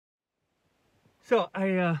So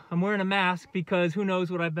I'm wearing a mask because who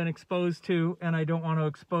knows what I've been exposed to, and I don't want to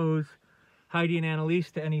expose Heidi and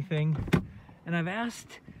Annalise to anything. And I've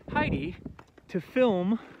asked Heidi to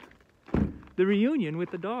film the reunion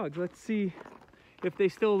with the dogs. Let's see if they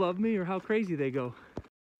still love me or how crazy they go.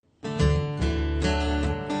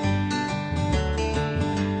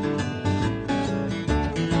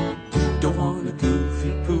 Don't want a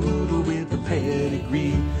goofy poodle with a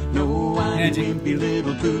pedigree. No, I'm a wimpy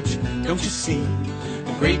little pooch, don't you see?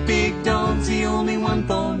 A great big dog's the only one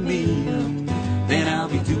for me. Then I'll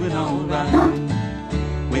be doing alright.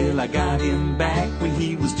 Well, I got him back when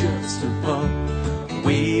he was just a pup.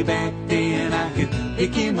 Way back then I could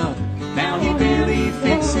pick him up. Now he barely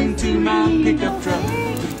fits into my pickup truck.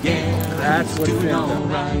 Yeah, that's what's doing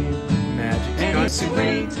alright. Magic. And it's a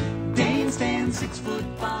Great Dane, stands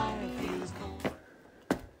 6'5".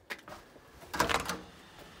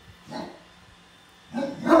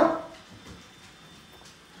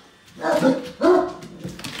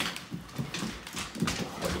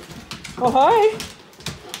 Oh, hi.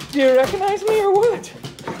 Do you recognize me or what?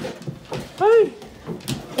 Hi.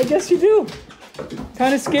 I guess you do.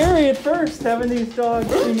 Kind of scary at first having these dogs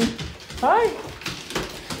see me. Hi.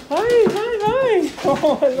 Hi, hi, hi.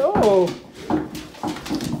 Oh, hello.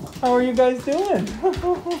 How are you guys doing?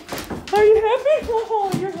 Are you happy?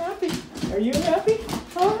 Oh, you're happy. Are you happy?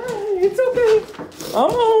 All right, it's okay.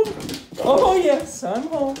 I'm home. Oh, yes, I'm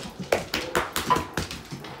home.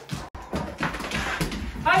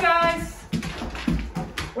 Hi, guys.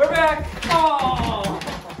 We're back. Oh.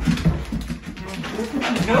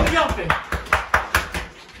 No jumping.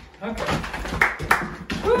 Okay.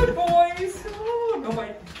 Good boys. Oh, no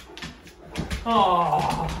bite.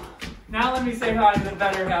 Oh. Now let me say hi to the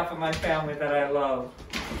better half of my family that I love.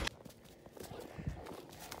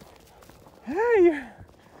 Hey.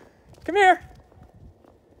 Come here.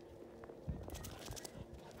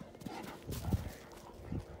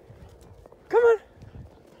 Come on.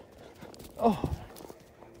 Oh.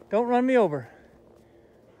 Don't run me over.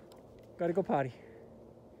 Gotta go potty.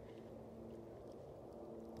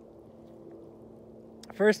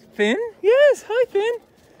 First, Finn? Yes, hi, Finn.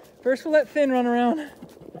 First, we'll let Finn run around.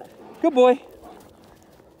 Good boy.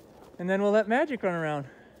 And then we'll let Magic run around.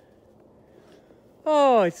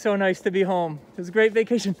 Oh, it's so nice to be home. It was a great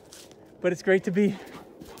vacation, but it's great to be.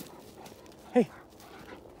 Hey,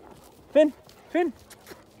 Finn, Finn,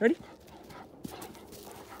 ready?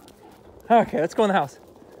 Okay, let's go in the house.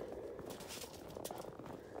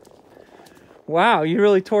 Wow, you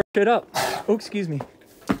really tore it up. Oh, excuse me.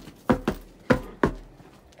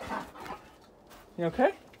 You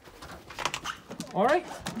okay? All right,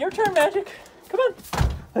 your turn, Magic. Come on,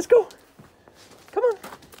 let's go. Come on.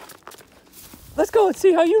 Let's go, let's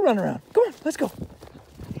see how you run around. Come on, let's go.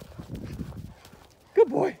 Good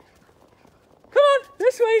boy. Come on,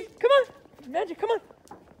 this way, come on. Magic, come on.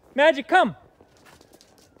 Magic, come.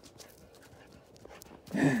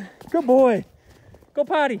 Good boy. Go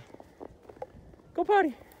potty. Go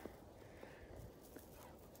potty.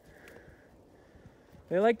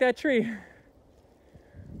 They like that tree.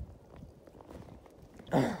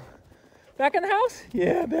 Back in the house?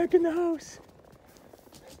 Yeah, back in the house.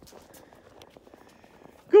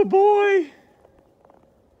 Good boy.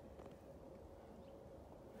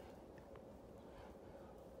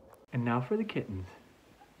 And now for the kittens.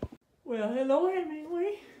 Well, hello,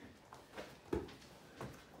 Hemingway.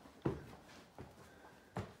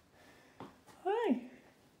 Hi.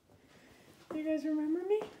 You guys remember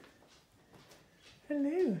me?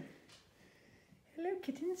 Hello. Hello,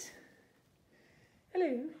 kittens.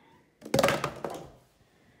 Hello.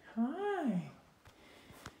 Hi.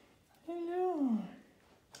 Hello.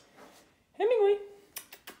 Hemingway.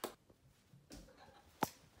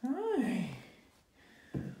 Hi.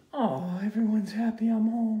 Oh, everyone's happy I'm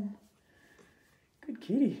home. Good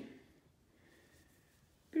kitty.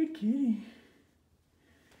 Good kitty.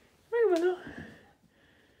 Hey, Willow.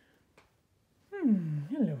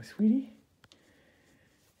 Hello, sweetie.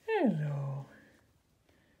 Hello.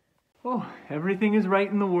 Oh, everything is right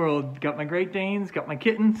in the world. Got my Great Danes, got my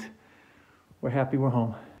kittens. We're happy we're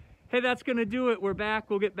home. Hey, that's gonna do it. We're back.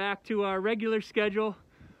 We'll get back to our regular schedule,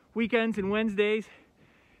 weekends and Wednesdays.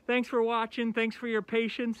 Thanks for watching. Thanks for your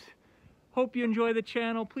patience. Hope you enjoy the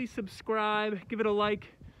channel. Please subscribe, give it a like,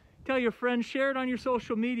 tell your friends, share it on your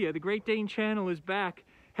social media. The Great Dane channel is back.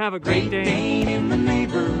 Have a great day.